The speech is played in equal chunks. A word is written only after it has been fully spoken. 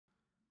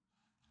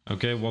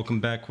Okay, welcome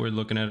back. We're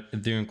looking at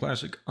Ethereum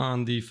Classic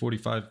on the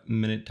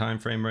 45-minute time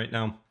frame right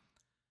now.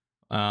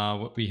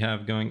 What we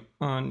have going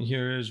on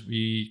here is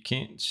we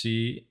can't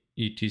see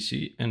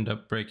ETC end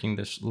up breaking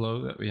this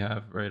low that we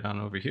have right on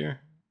over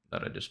here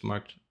that I just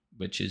marked,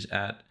 which is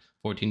at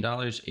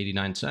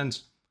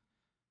 $14.89.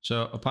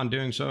 So upon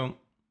doing so,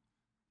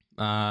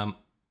 as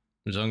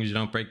long as you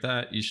don't break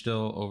that, you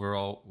still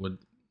overall would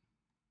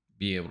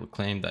be able to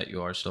claim that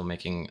you are still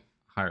making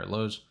higher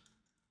lows.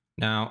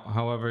 Now,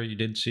 however, you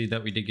did see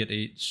that we did get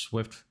a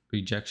swift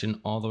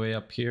rejection all the way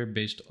up here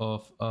based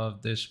off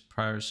of this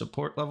prior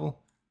support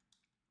level.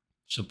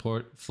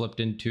 Support flipped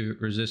into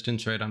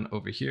resistance right on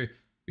over here.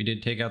 We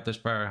did take out this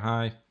prior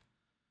high.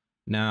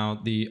 Now,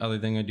 the other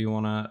thing I do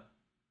want to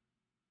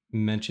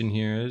mention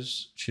here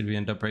is, should we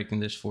end up breaking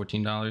this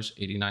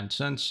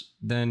 $14.89,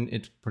 then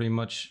it's pretty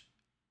much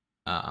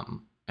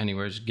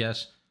anyone's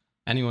guess,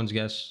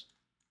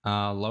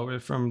 lower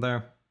from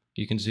there.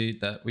 You can see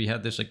that we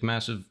had this like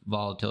massive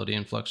volatility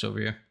influx over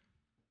here.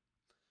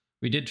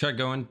 We did try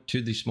going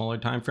to the smaller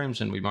time frames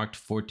and we marked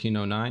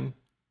 1409.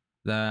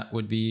 That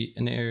would be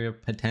an area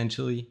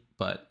potentially,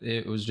 but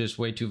it was just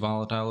way too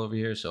volatile over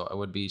here, so I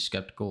would be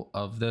skeptical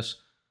of this.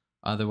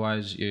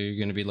 Otherwise, you're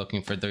going to be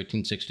looking for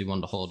 1361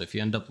 to hold. If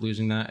you end up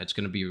losing that, it's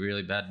going to be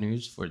really bad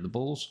news for the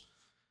bulls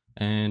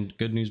and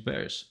good news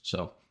bears.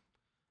 So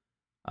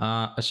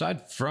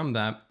aside from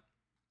that,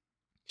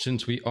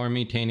 since we are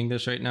maintaining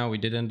this right now, we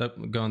did end up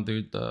going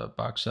through the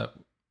box that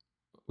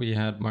we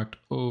had marked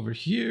over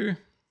here.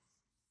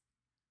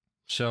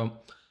 So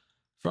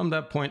from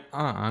that point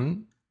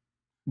on,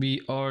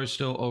 we are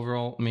still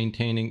overall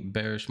maintaining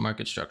bearish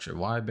market structure.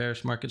 Why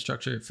bearish market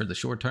structure? For the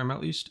short term, at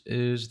least,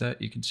 is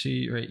that you can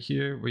see right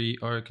here, we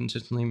are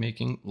consistently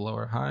making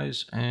lower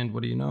highs. And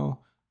what do you know?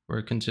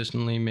 We're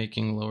consistently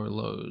making lower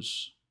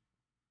lows.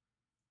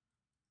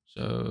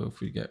 So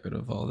if we get rid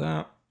of all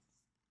that,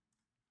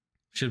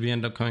 should we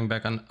end up coming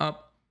back on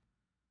up?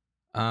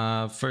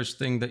 First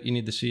thing that you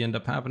need to see end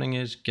up happening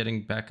is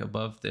getting back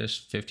above this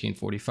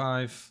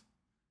 1545.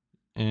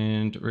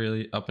 And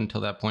really up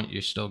until that point,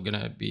 you're still going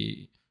to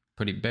be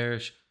pretty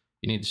bearish.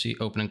 You need to see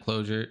open and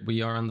closure.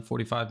 We are on the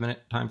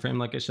 45-minute time frame,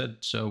 like I said.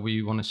 So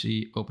we want to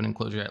see open and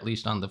closure at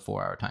least on the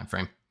 4-hour time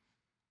frame.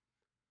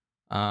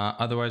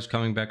 Otherwise,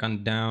 coming back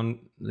on down,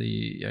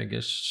 I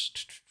guess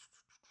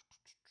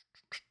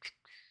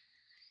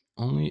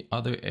only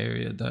other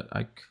area that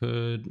I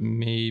could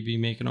maybe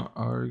make an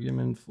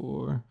argument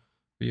for,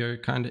 we are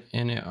kind of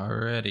in it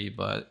already,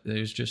 but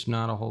there's just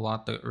not a whole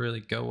lot to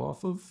really go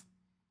off of.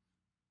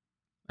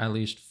 At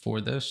least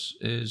for this,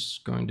 is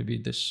going to be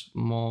this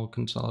small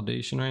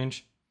consolidation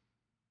range.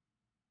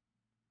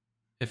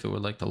 If it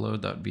would like to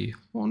load, that would be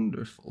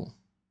wonderful.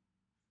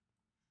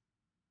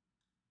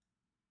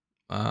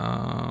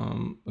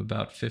 About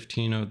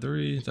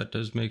 1503, that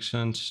does make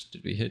sense.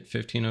 Did we hit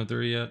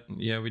 1503 yet?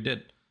 Yeah, we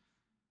did.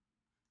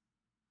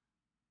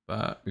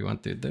 But we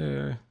went through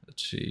there.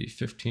 Let's see,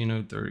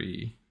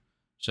 1503.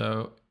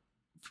 So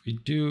if we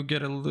do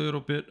get a little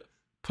bit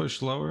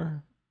push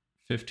lower,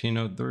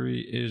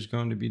 1503 is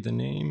going to be the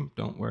name.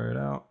 Don't wear it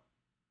out.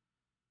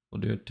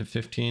 We'll do it to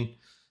 15.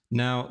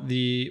 Now,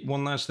 the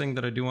one last thing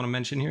that I do want to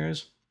mention here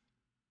is,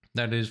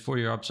 that is for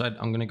your upside.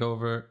 I'm going to go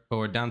over,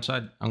 or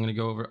downside, I'm going to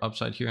go over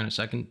upside here in a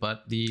second.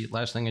 But the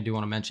last thing I do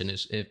want to mention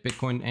is, if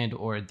Bitcoin and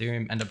or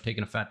Ethereum end up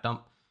taking a fat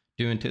dump,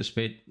 do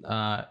anticipate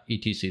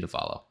ETC to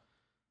follow.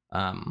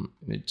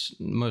 It's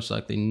most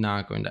likely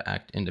not going to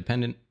act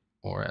independent,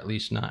 or at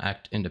least not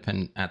act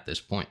independent at this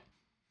point.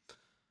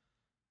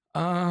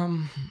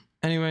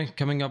 Anyway,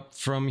 coming up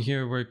from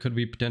here, where could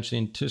we potentially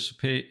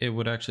anticipate? It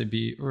would actually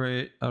be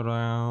right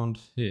around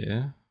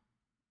here,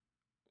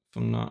 if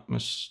I'm not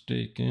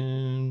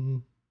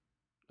mistaken.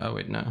 Oh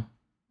wait, no.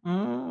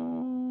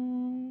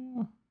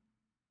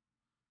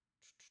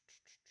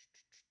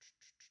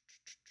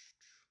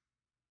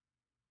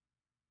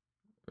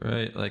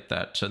 Right, like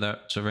that. So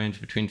that's a range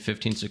between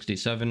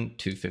 1567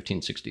 to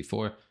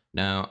 1564.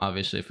 Now,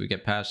 obviously, if we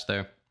get past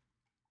there,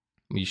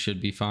 we should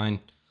be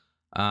fine.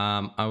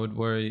 I would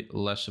worry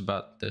less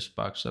about this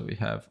box that we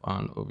have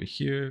on over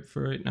here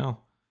for right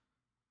now.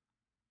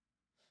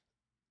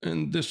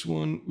 And this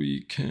one,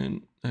 we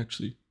can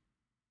actually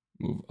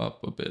move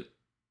up a bit.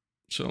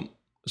 So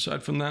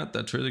aside from that,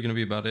 that's really going to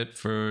be about it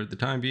for the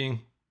time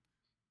being.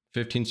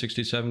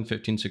 1567,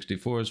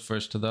 1564 is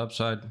first to the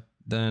upside.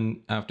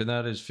 Then after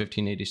that is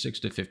 1586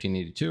 to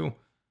 1582.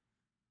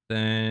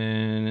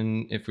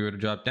 Then if we were to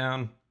drop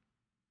down,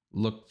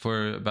 look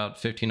for about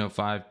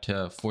 1505 to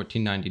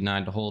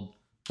 1499 to hold.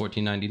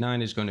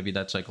 1499 is going to be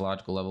that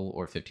psychological level,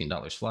 or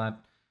 $15 flat.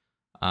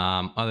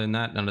 Other than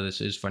that, none of this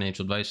is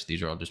financial advice.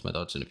 These are all just my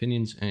thoughts and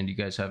opinions, and you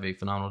guys have a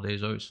phenomenal day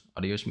as always.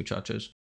 Adios, muchachos.